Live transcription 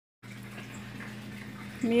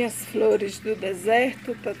Minhas flores do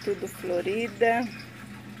deserto, tá tudo florida.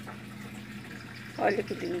 Olha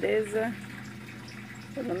que lindeza.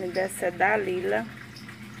 O nome dessa é Dalila.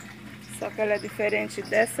 Só que ela é diferente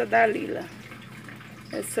dessa Dalila.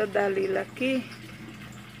 Essa Dalila aqui,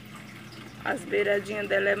 as beiradinhas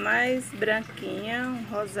dela é mais branquinha, um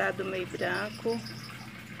rosado meio branco.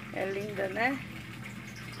 É linda, né?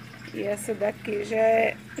 E essa daqui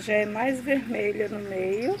já é mais vermelha no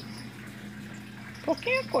meio.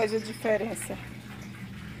 Pouquinha coisa de diferença.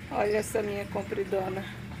 Olha essa minha compridona.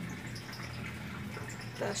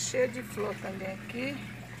 Tá cheia de flor também aqui.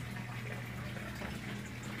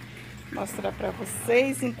 Mostrar pra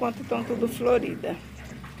vocês enquanto estão tudo florida.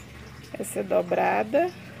 Essa é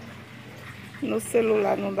dobrada. No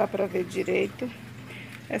celular não dá pra ver direito.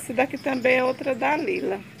 Essa daqui também é outra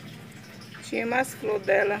Dalila. Tinha mais flor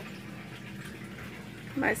dela,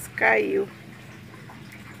 mas caiu.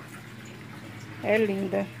 É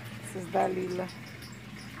linda essas Dalila.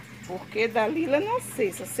 Por que Dalila? Não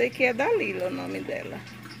sei, só sei que é Dalila o nome dela.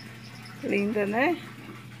 Linda, né?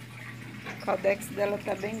 O caldex dela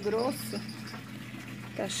tá bem grosso.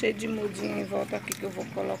 Tá cheio de mudinha em volta aqui que eu vou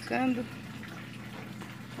colocando.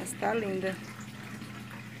 Mas tá linda.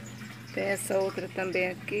 Tem essa outra também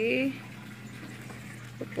aqui.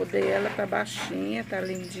 Eu podei ela, tá baixinha, tá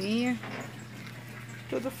lindinha.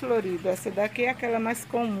 Tudo florido. Essa daqui é aquela mais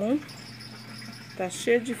comum. Tá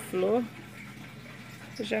cheia de flor.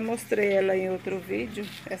 Eu já mostrei ela em outro vídeo.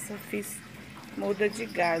 Essa eu fiz muda de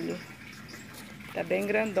galho. Tá bem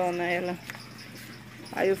grandona ela.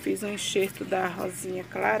 Aí eu fiz um enxerto da rosinha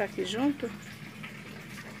clara aqui junto.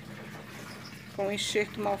 Com um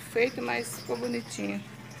enxerto mal feito, mas ficou bonitinho.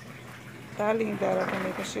 Tá linda ela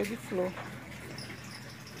também, tá cheia de flor.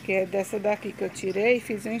 Que é dessa daqui que eu tirei e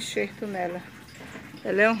fiz um enxerto nela.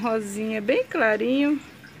 Ela é um rosinha bem clarinho.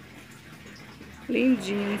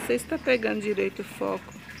 Lindinho. Não sei se tá pegando direito o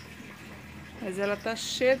foco. Mas ela tá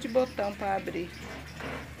cheia de botão para abrir.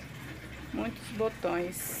 Muitos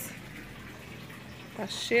botões. Tá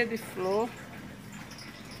cheia de flor.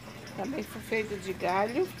 Também foi feita de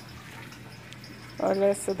galho. Olha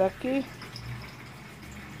essa daqui.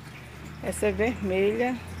 Essa é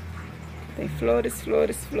vermelha. Tem flores,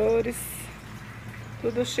 flores, flores.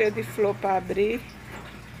 Tudo cheio de flor para abrir.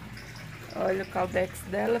 Olha o caldex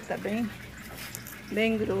dela, tá bem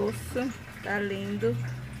grosso. Tá lindo.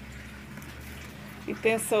 E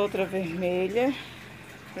tem essa outra vermelha.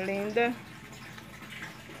 Linda.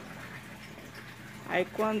 Aí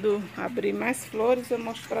quando abrir mais flores eu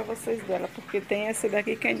mostro pra vocês dela. Porque tem essa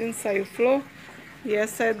daqui que ainda não saiu flor. E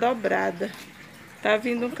essa é dobrada. Tá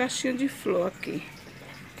vindo um cachinho de flor aqui.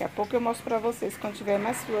 Daqui a pouco eu mostro pra vocês quando tiver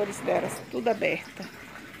mais flores delas. Tudo aberta.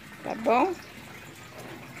 Tá bom?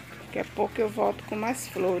 Daqui a pouco eu volto com mais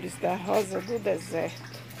flores da rosa do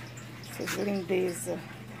deserto. Essas lindezas.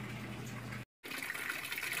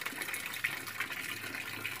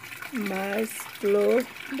 Mais flor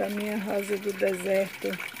da minha rosa do deserto.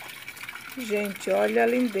 Gente, olha a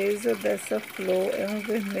lindeza dessa flor. É um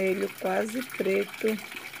vermelho quase preto.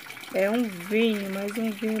 É um vinho, mas um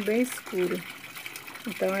vinho bem escuro.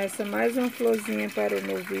 Então essa é mais uma florzinha para o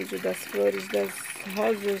meu vídeo das flores das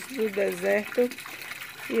rosas do deserto.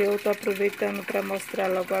 E eu tô aproveitando para mostrar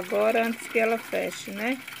logo agora, antes que ela feche,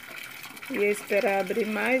 né? Ia esperar abrir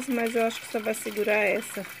mais, mas eu acho que só vai segurar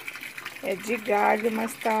essa. É de galho,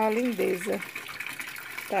 mas tá uma lindeza.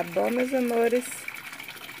 Tá bom, meus amores?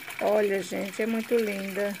 Olha, gente, é muito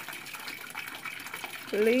linda.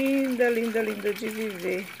 Linda, linda, linda de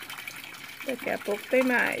viver. Daqui a pouco tem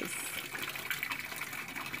mais.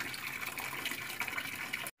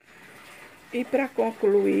 E para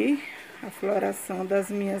concluir a floração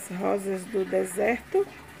das minhas rosas do deserto,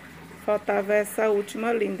 faltava essa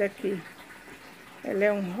última linda aqui. Ela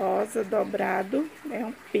é um rosa dobrado, é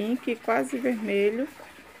um pink quase vermelho,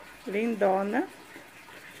 lindona.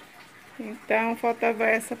 Então, faltava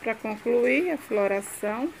essa para concluir a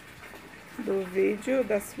floração do vídeo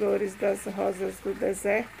das flores das rosas do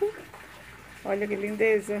deserto. Olha que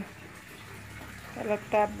lindeza. Ela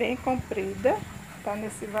tá bem comprida, tá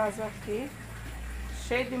nesse vaso aqui,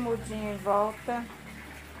 cheio de mudinha em volta.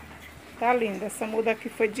 Tá linda. Essa muda aqui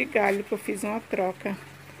foi de galho, que eu fiz uma troca.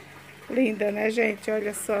 Linda, né, gente?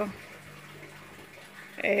 Olha só.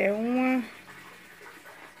 É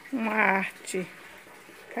uma arte.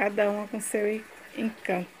 Cada uma com seu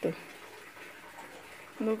encanto.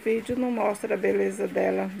 No vídeo não mostra a beleza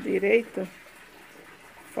dela direito.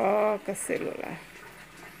 Foca, celular.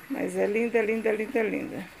 Mas é linda, linda, linda,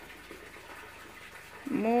 linda.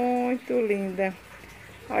 Muito linda.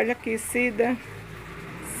 Olha aqui, Cida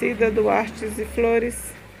do Artes e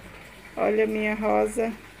Flores. Olha a minha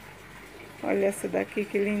rosa. Olha essa daqui,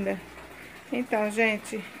 que linda. Então,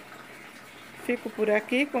 gente, fico por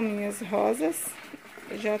aqui com minhas rosas.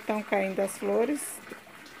 Já estão caindo as flores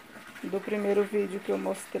do primeiro vídeo que eu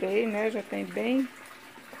mostrei, né? Já tem bem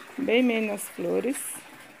menos flores.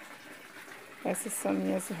 Essas são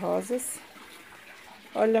minhas rosas.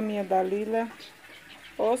 Olha a minha Dalila.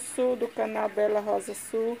 O Sul do canal Bela Rosa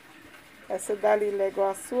Sul. Essa Dalila é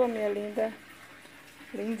igual a sua, minha linda.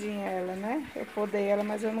 Lindinha ela, né? Eu podei ela,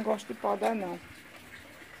 mas eu não gosto de podar, não.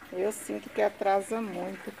 Eu sinto que atrasa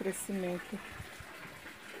muito o crescimento.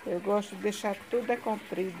 Eu gosto de deixar tudo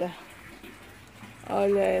comprida.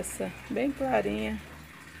 Olha essa, bem clarinha.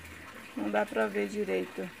 Não dá pra ver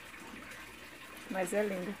direito, mas é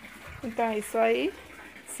linda. Então é isso aí.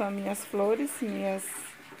 São minhas flores,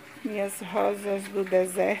 minhas rosas do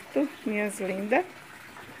deserto, minhas lindas.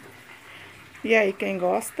 E aí, quem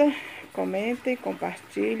gosta, comentem,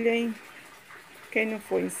 compartilhem. Quem não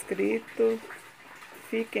for inscrito,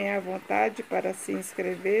 fiquem à vontade para se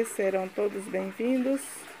inscrever, serão todos bem-vindos.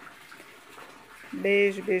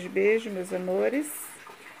 Beijo, beijo, beijo, meus amores.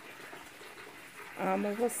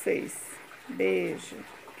 Amo vocês. Beijo.